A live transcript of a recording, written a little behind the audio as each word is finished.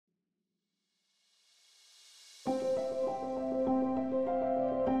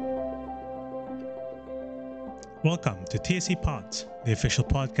Welcome to TSE Pods, the official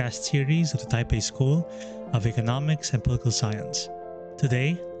podcast series of the Taipei School of Economics and Political Science.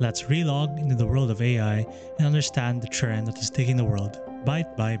 Today, let's relog into the world of AI and understand the trend that is taking the world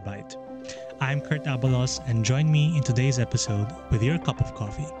bite by bite. I'm Kurt Abalos, and join me in today's episode with your cup of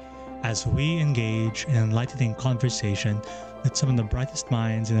coffee as we engage in enlightening conversation with some of the brightest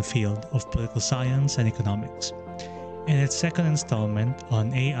minds in the field of political science and economics. In its second installment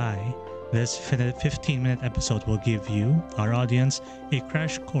on AI, this 15-minute episode will give you, our audience, a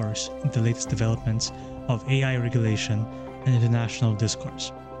crash course in the latest developments of AI regulation and international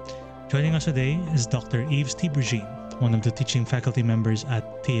discourse. Joining us today is Dr. Yves Tiberghien, one of the teaching faculty members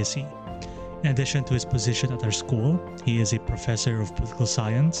at TSE. In addition to his position at our school, he is a professor of political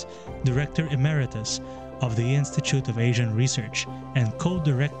science, director emeritus of the Institute of Asian Research, and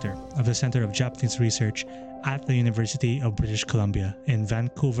co-director of the Center of Japanese Research at the University of British Columbia in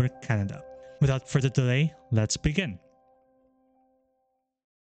Vancouver, Canada. Without further delay, let's begin.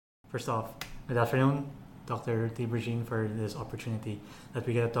 First off, good afternoon, Dr. Tiberghien, for this opportunity that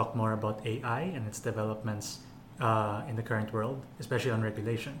we get to talk more about AI and its developments in the current world, especially on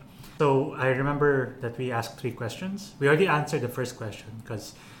regulation. So I remember that we asked 3 questions. We already answered the first question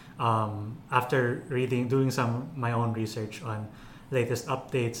because after doing my own research on latest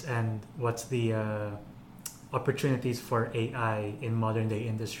updates and what's the opportunities for AI in modern day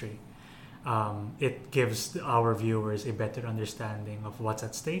industry, it gives our viewers a better understanding of what's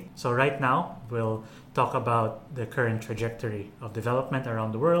at stake. So right now, we'll talk about the current trajectory of development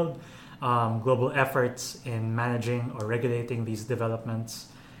around the world, global efforts in managing or regulating these developments,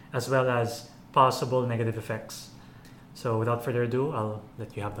 as well as possible negative effects. So without further ado, I'll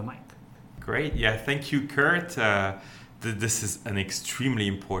let you have the mic. Great. Yeah, thank you, Kurt. This is an extremely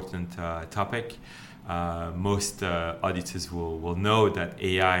important topic. Most auditors will know that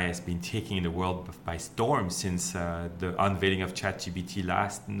AI has been taking the world by storm since the unveiling of ChatGPT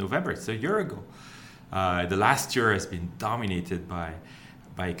last November. It's a year ago. The last year has been dominated by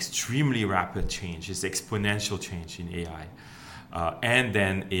extremely rapid change, this exponential change in AI. And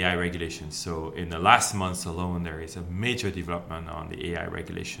then AI regulation. So in the last months alone, there is a major development on the AI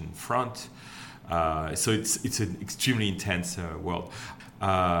regulation front. So it's an extremely intense world.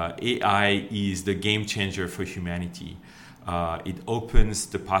 AI is the game changer for humanity. It opens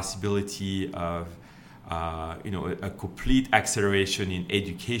the possibility of a complete acceleration in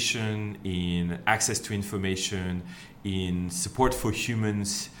education, in access to information, in support for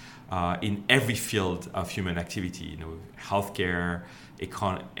humans, in every field of human activity, healthcare,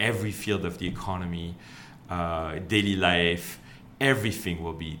 every field of the economy, daily life, everything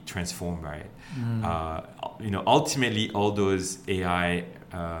will be transformed by it. Ultimately, all those AI,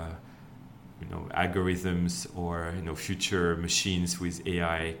 algorithms or future machines with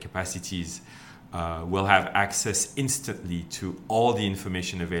AI capacities will have access instantly to all the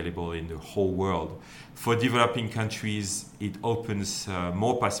information available in the whole world. For developing countries, it opens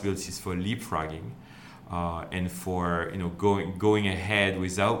more possibilities for leapfrogging and for going ahead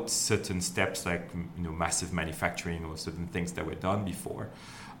without certain steps like massive manufacturing or certain things that were done before.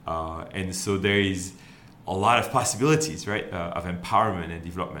 And so there is a lot of possibilities, right, of empowerment and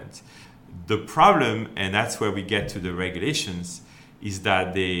development. The problem, and that's where we get to the regulations, is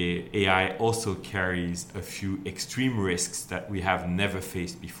that the AI also carries a few extreme risks that we have never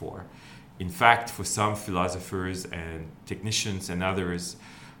faced before. In fact, for some philosophers and technicians and others,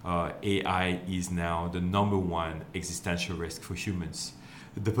 AI is now the number one existential risk for humans.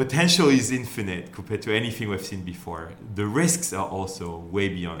 The potential is infinite compared to anything we've seen before. The risks are also way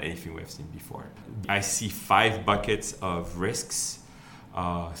beyond anything we've seen before. I see 5 buckets of risks,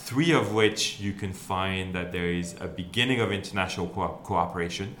 3 of which you can find that there is a beginning of international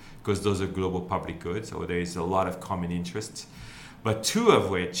cooperation, because those are global public goods, so there is a lot of common interest. But 2 of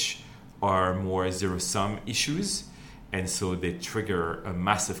which are more zero-sum issues, and so they trigger a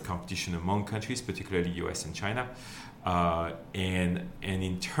massive competition among countries, particularly US and China. And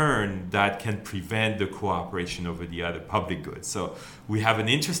in turn, that can prevent the cooperation over the other public goods. So we have an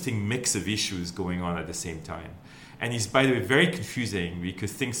interesting mix of issues going on at the same time. And it's, by the way, very confusing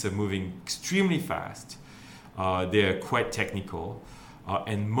because things are moving extremely fast. They're quite technical.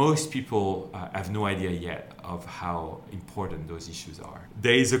 And most people have no idea yet of how important those issues are.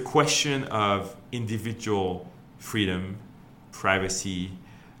 There is a question of individual freedom, privacy,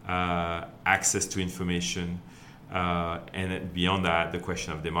 access to information, and beyond that, the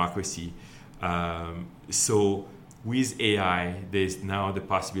question of democracy. So with AI, there's now the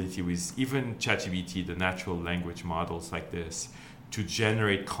possibility with even ChatGPT, the natural language models like this, to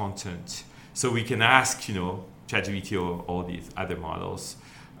generate content. So we can ask, ChatGPT or all these other models,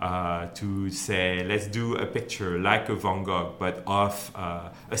 to say, let's do a picture like a Van Gogh, but of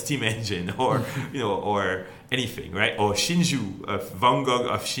a steam engine, or or anything, right? Or Shinju, a Van Gogh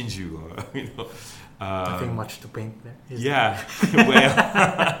of Shinju, or Nothing much to paint there. Yeah,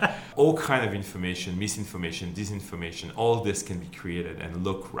 well, all kind of information, misinformation, disinformation, all this can be created and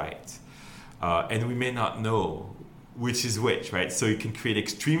look right, and we may not know which is which, right? So it can create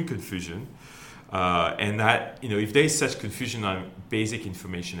extreme confusion. And that, if there is such confusion on basic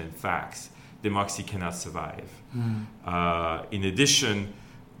information and facts, democracy cannot survive. In addition,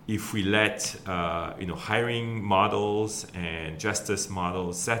 if we let, hiring models and justice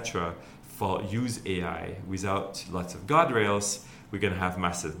models, etc., use AI without lots of guardrails, we're going to have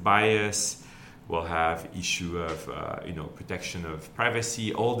massive bias. We'll have issue of, protection of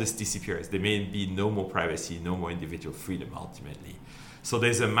privacy. All this disappears. There may be no more privacy, no more individual freedom ultimately. So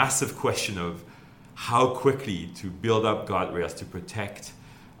there's a massive question of how quickly to build up guardrails to protect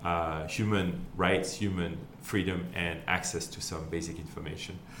human rights, human freedom, and access to some basic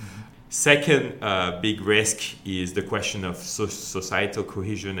information. Second big risk is the question of societal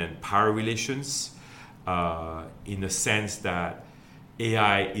cohesion and power relations, in the sense that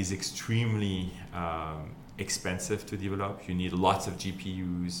AI is extremely expensive to develop. You need lots of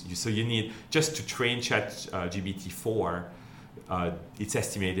GPUs. So you need, just to train ChatGPT-4, it's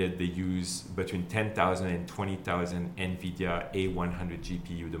estimated they use between 10,000 and 20,000 NVIDIA A100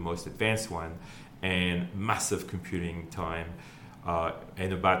 GPU, the most advanced one, and massive computing time,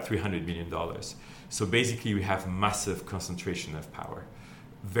 and about $300 million. So basically, we have massive concentration of power.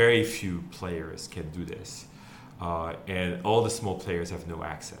 Very few players can do this, and all the small players have no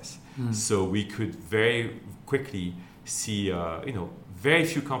access. So we could very quickly see, very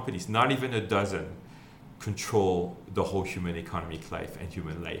few companies, not even a dozen, control the whole human economic life and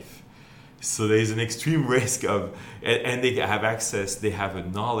human life. So there's an extreme risk of, and they have access, they have a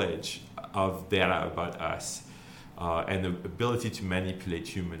knowledge of data about us, and the ability to manipulate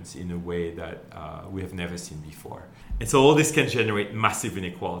humans in a way that we have never seen before. And so all this can generate massive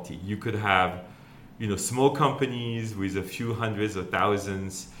inequality. You could have, small companies with a few hundreds or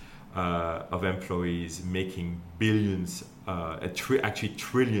thousands of employees making billions, actually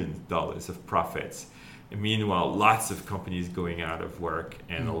trillions of dollars of profits. And meanwhile, lots of companies going out of work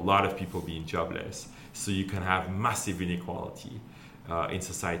and a lot of people being jobless. So you can have massive inequality in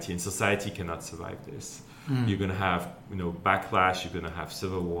society, and society cannot survive this. You're going to have, backlash. You're going to have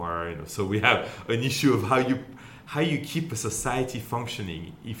civil war. So we have an issue of how you keep a society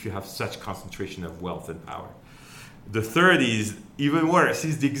functioning if you have such concentration of wealth and power. The third is even worse: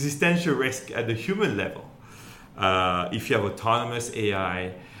 is the existential risk at the human level. If you have autonomous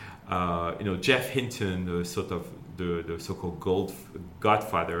AI. Jeff Hinton, the so-called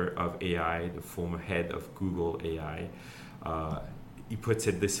godfather of AI, the former head of Google AI, he puts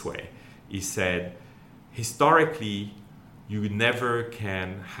it this way. He said, historically, you never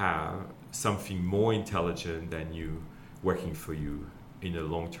can have something more intelligent than you working for you in a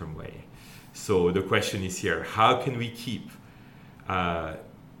long-term way. So the question is here, how can we keep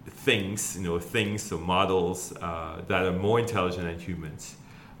things, so models that are more intelligent than humans?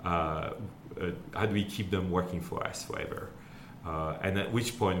 How do we keep them working for us forever? And at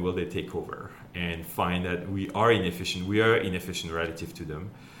which point will they take over and find that we are inefficient relative to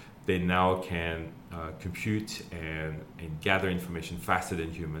them? They now can compute and gather information faster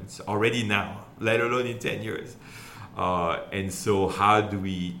than humans, already now, let alone in 10 years. And so how do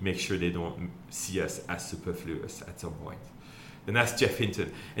we make sure they don't see us as superfluous at some point? And that's Jeff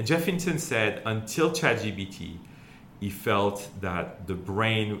Hinton. And Jeff Hinton said, until ChatGPT, he felt that the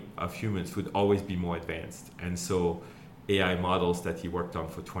brain of humans would always be more advanced. And so AI models that he worked on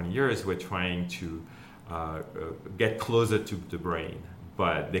for 20 years were trying to get closer to the brain,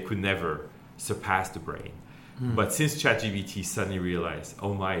 but they could never surpass the brain. But since ChatGPT suddenly realized,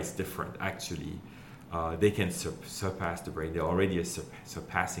 oh my, it's different. Actually, they can surpass the brain. They're already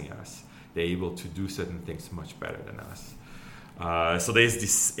surpassing us. They're able to do certain things much better than us. So there's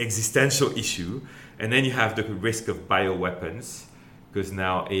this existential issue. And then you have the risk of bioweapons, because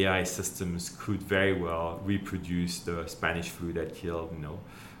now AI systems could very well reproduce the Spanish flu that killed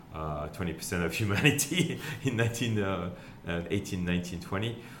 20% of humanity in 1918,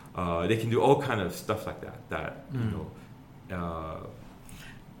 1920. They can do all kind of stuff like that.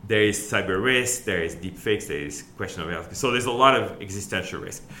 There is cyber risk, there is deep fakes, there is question of health. So there's a lot of existential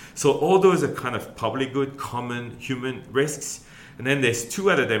risk. So all those are kind of public good, common human risks. And then there's two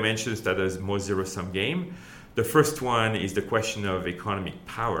other dimensions that is more zero-sum game. The first one is the question of economic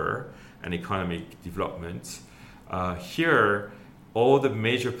power and economic development. Here, all the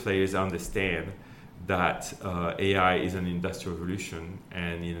major players understand that AI is an industrial revolution,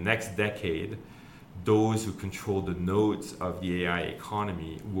 and in the next decade, those who control the nodes of the AI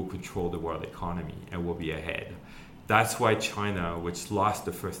economy will control the world economy and will be ahead. That's why China, which lost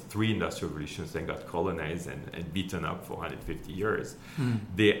the first 3 industrial revolutions and got colonized and beaten up for 150 years,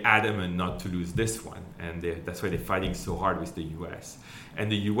 they're adamant not to lose this one. And that's why they're fighting so hard with the US. And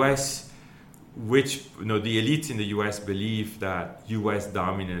the US, which, the elites in the US believe that US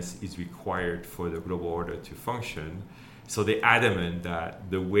dominance is required for the global order to function. So they're adamant that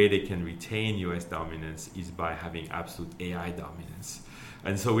the way they can retain US dominance is by having absolute AI dominance.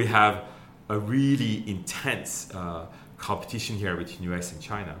 And so we have a really intense competition here between US and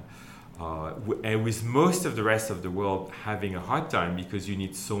China. And with most of the rest of the world having a hard time because you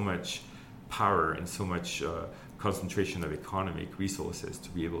need so much power and so much concentration of economic resources to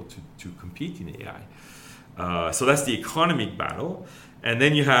be able to compete in AI. So that's the economic battle. And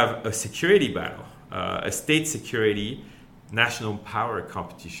then you have a security battle, a state security, national power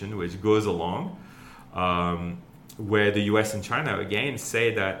competition, which goes along, where the US and China, again,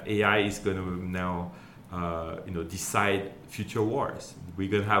 say that AI is going to now decide future wars. We're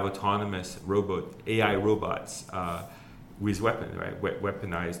going to have autonomous AI robots with weapons, right?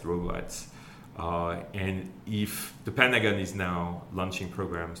 Weaponized robots. And if the Pentagon is now launching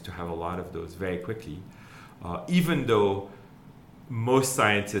programs to have a lot of those very quickly, even though most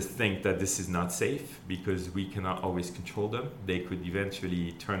scientists think that this is not safe because we cannot always control them, they could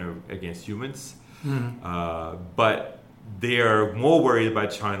eventually turn against humans. But they are more worried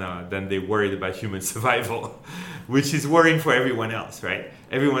about China than they're worried about human survival, which is worrying for everyone else, right?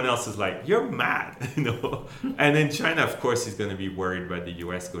 Everyone else is like, you're mad, And then China, of course, is going to be worried about the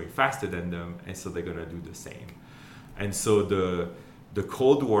US going faster than them, and so they're going to do the same. And so the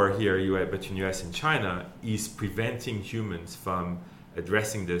Cold War here between US and China is preventing humans from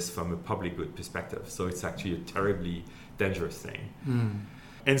addressing this from a public good perspective. So it's actually a terribly dangerous thing.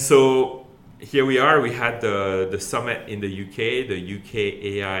 And so here we are. We had the summit in the UK, the UK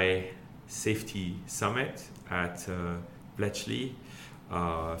AI Safety Summit at Bletchley.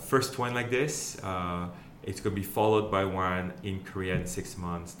 First one like this. It's going to be followed by one in Korea in 6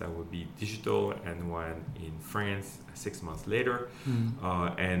 months that will be digital, and one in France 6 months later.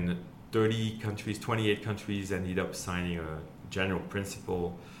 And 28 countries ended up signing a general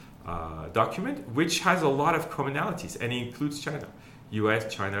principle document, which has a lot of commonalities, and it includes China.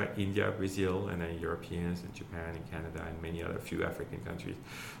 US, China, India, Brazil, and then Europeans, and Japan, and Canada, and many other few African countries.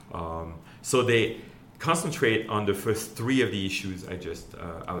 So they concentrate on the first 3 of the issues I just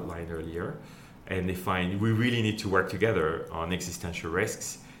outlined earlier, and they find we really need to work together on existential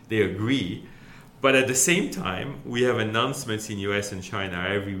risks. They agree, but at the same time, we have announcements in US and China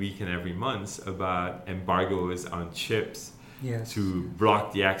every week and every month about embargoes on chips, to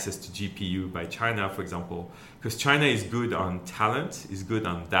block the access to GPU by China, for example, because China is good on talent, is good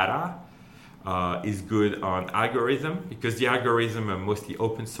on data, is good on algorithm, because the algorithm are mostly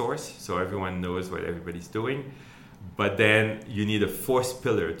open source, so everyone knows what everybody's doing. But then you need a 4th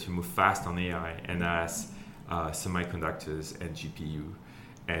pillar to move fast on AI, and that's semiconductors and GPU.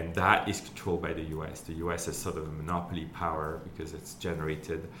 And that is controlled by the US. The US has sort of a monopoly power because it's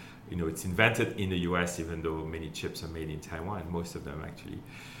generated, it's invented in the US, even though many chips are made in Taiwan, most of them actually.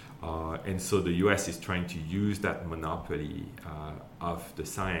 And so the US is trying to use that monopoly of the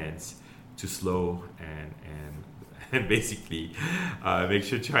science to slow and basically make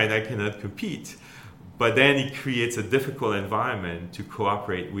sure China cannot compete. But then it creates a difficult environment to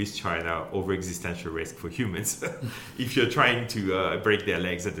cooperate with China over existential risk for humans if you're trying to break their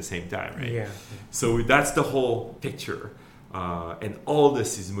legs at the same time, right? Yeah. So that's the whole picture. And all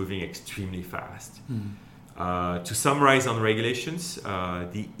this is moving extremely fast. To summarize on regulations,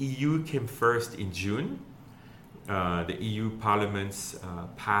 the EU came first in June. The EU parliaments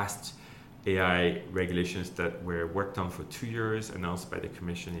passed AI regulations that were worked on for 2 years, announced by the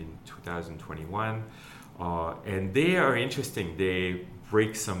Commission in 2021. And they are interesting. They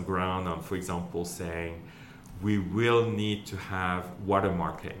break some ground on, for example, saying we will need to have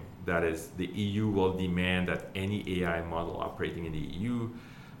watermarking. That is, the EU will demand that any AI model operating in the EU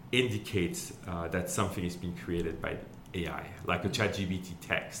indicates that something is being created by AI, like a ChatGPT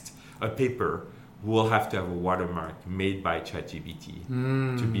text. A paper will have to have a watermark made by ChatGPT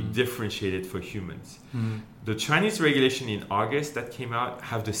to be differentiated for humans. The Chinese regulation in August that came out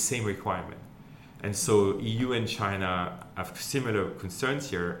have the same requirement. And so EU and China have similar concerns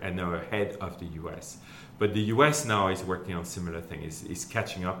here and are ahead of the US. But the US now is working on similar things, is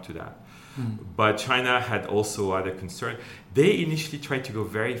catching up to that. But China had also other concerns. They initially tried to go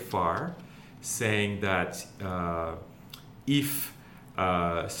very far, saying that if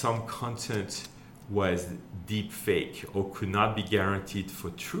some content was deep fake or could not be guaranteed for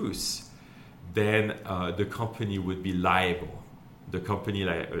truth, then the company would be liable. The company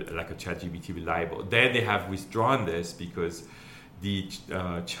like a ChatGPT would be liable. Then they have withdrawn this because the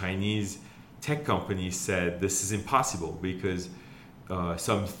Chinese tech companies said this is impossible because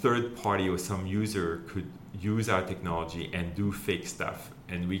some third party or some user could use our technology and do fake stuff,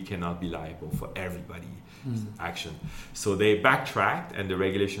 and we cannot be liable for everybody's action. So they backtracked, and the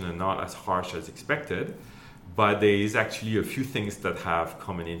regulations are not as harsh as expected. But there is actually a few things that have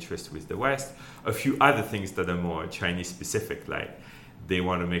common interest with the West, a few other things that are more Chinese specific, like they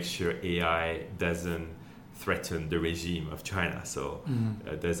want to make sure AI doesn't threaten the regime of China. So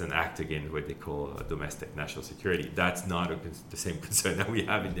there's an act again what they call domestic national security. That's not the same concern that we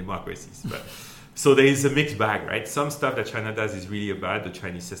have in democracies. But so there is a mixed bag, right? Some stuff that China does is really about the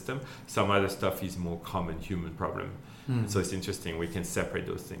Chinese system. Some other stuff is more common human problem. So it's interesting. We can separate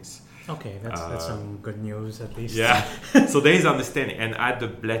those things. Okay, that's some good news at least. Yeah, so there is understanding. And at the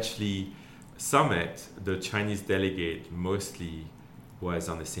Bletchley Summit, the Chinese delegate mostly was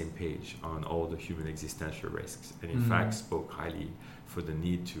on the same page on all the human existential risks, and in fact spoke highly for the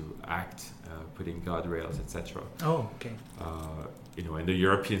need to act, putting guardrails, etc. Oh, okay. And the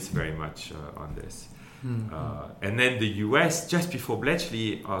Europeans very much on this. And then the US, just before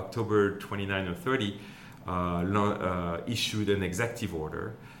Bletchley, October 29 or 30, issued an executive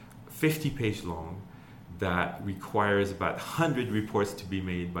order 50-page long that requires about 100 reports to be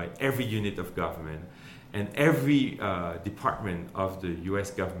made by every unit of government, and every department of the US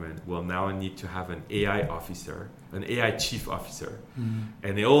government will now need to have an AI officer, an AI chief officer,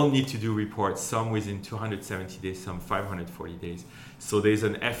 and they all need to do reports, some within 270 days, some 540 days. So there's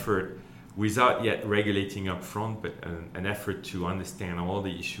an effort, without yet regulating up front, but an effort to understand all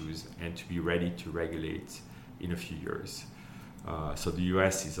the issues and to be ready to regulate in a few years. So the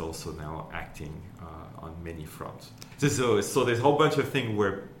US is also now acting on many fronts. So there's a whole bunch of things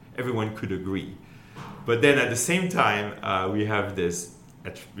where everyone could agree. But then at the same time, we have this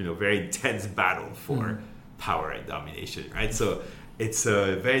very intense battle for power and domination, right? So it's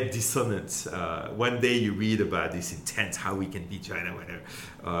a very dissonant. One day you read about this intense, how we can beat China,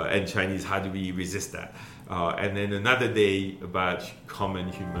 whatever, and Chinese, how do we resist that? And then another day about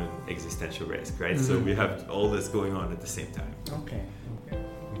common human existential risk, right? So we have all this going on at the same time. Okay.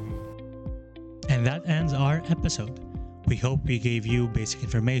 And that ends our episode. We hope we gave you basic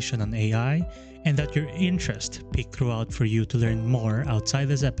information on AI and that your interest peaked throughout for you to learn more outside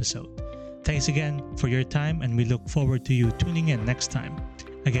this episode. Thanks again for your time, and we look forward to you tuning in next time.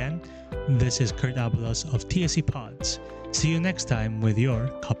 Again, this is Kurt Abalos of TSC Pods. See you next time with your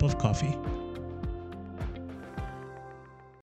cup of coffee.